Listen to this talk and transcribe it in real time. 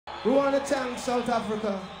We want to thank South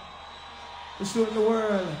Africa for showing the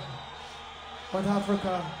world what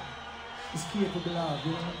Africa is capable of,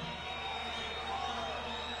 you know.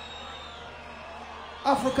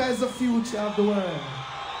 Africa is the future of the world.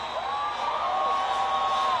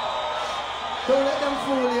 Don't let them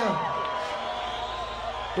fool you.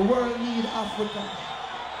 The world needs Africa.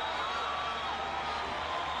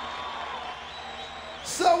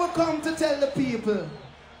 So we come to tell the people,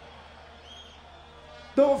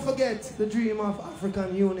 don't forget the dream of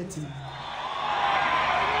African unity.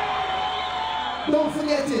 Don't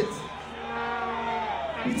forget it.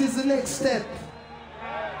 It is the next step.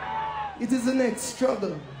 It is the next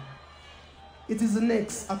struggle. It is the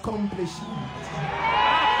next accomplishment.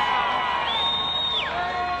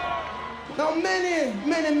 Now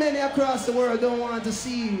many across the world don't want to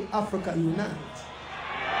see Africa unite.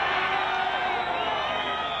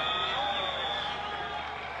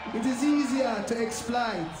 It is easier to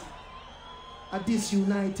exploit a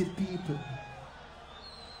disunited people.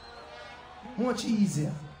 Much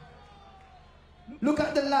easier. Look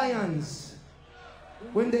at the lions.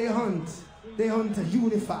 When they hunt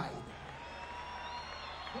unified.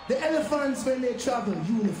 The elephants, when they travel,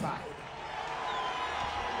 unified.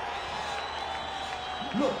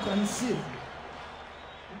 Look and see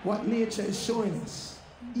what nature is showing us.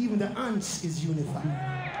 Even the ants is unified.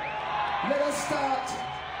 Let us start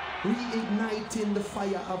reigniting the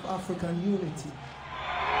fire of African unity.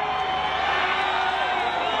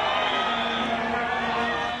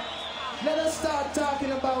 Let us start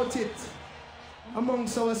talking about it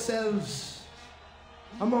amongst ourselves,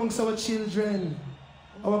 amongst our children,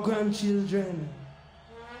 our grandchildren,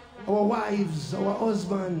 our wives, our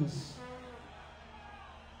husbands.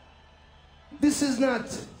 This is not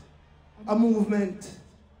a movement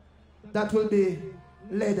that will be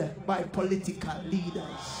led by political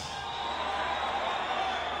leaders.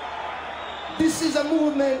 This is a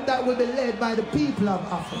movement that will be led by the people of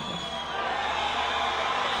Africa.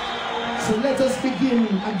 So let us begin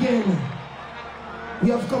again. We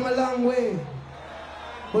have come a long way,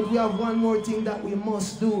 but we have one more thing that we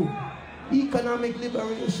must do. Economic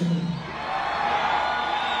liberation.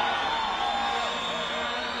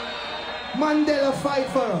 Mandela fight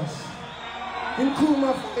for us.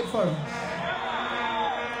 Nkrumah fight for us.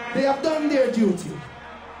 They have done their duty.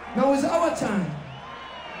 Now is our time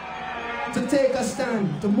to take a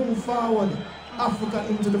stand, to move forward Africa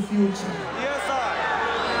into the future. Yes, sir.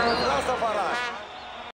 Rastafari.